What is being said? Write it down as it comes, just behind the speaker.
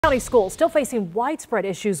County schools still facing widespread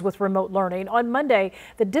issues with remote learning. On Monday,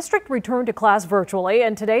 the district returned to class virtually,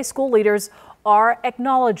 and today school leaders are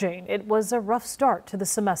acknowledging it was a rough start to the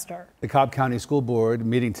semester. The Cobb County School Board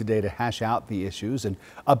meeting today to hash out the issues and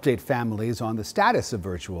update families on the status of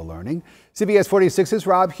virtual learning. CBS 46's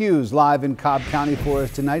Rob Hughes live in Cobb County for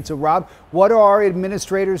us tonight. So Rob, what are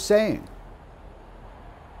administrators saying?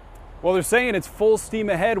 Well, they're saying it's full steam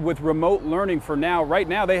ahead with remote learning for now. Right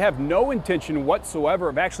now, they have no intention whatsoever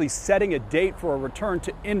of actually setting a date for a return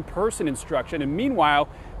to in-person instruction. And meanwhile,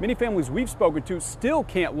 many families we've spoken to still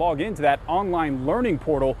can't log into that online learning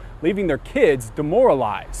portal, leaving their kids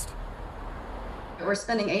demoralized. We're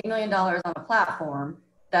spending $8 million on a platform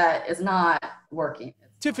that is not working.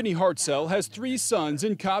 Tiffany Hartzell has 3 sons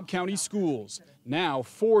in Cobb County schools. Now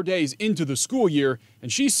 4 days into the school year,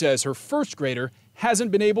 and she says her first grader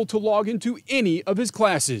hasn't been able to log into any of his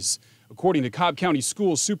classes. According to Cobb County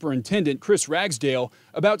Schools Superintendent Chris Ragsdale,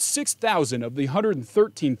 about 6,000 of the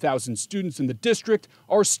 113,000 students in the district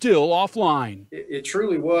are still offline. It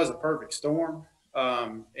truly was a perfect storm,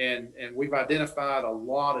 and we've identified a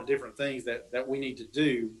lot of different things that we need to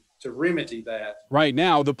do to remedy that. Right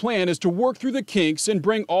now, the plan is to work through the kinks and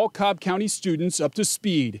bring all Cobb County students up to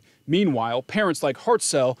speed. Meanwhile, parents like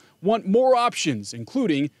Hartzell want more options,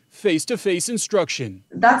 including face-to-face instruction.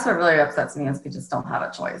 That's what really upsets me is we just don't have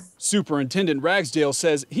a choice. Superintendent Ragsdale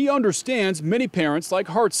says he understands many parents like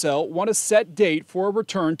Hartzell want a set date for a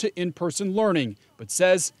return to in-person learning, but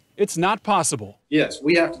says it's not possible. Yes,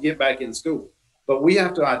 we have to get back in school, but we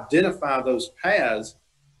have to identify those paths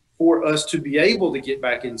for us to be able to get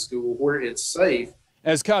back in school where it's safe.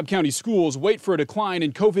 As Cobb County schools wait for a decline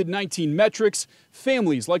in COVID-19 metrics,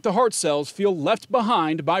 families like the Hartzells feel left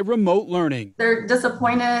behind by remote learning. They're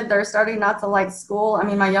disappointed. They're starting not to like school. I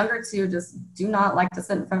mean, my younger two just do not like to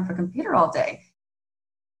sit in front of a computer all day.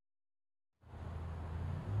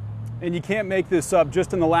 And you can't make this up.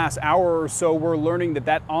 Just in the last hour or so, we're learning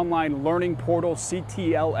that online learning portal,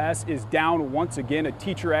 CTLS, is down once again. A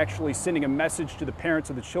teacher actually sending a message to the parents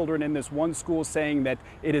of the children in this one school saying that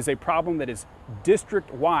it is a problem that is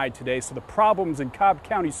district-wide today. So the problems in Cobb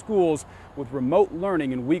County schools with remote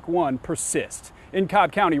learning in week 1 persist. In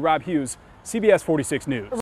Cobb County, Rob Hughes, CBS 46 News.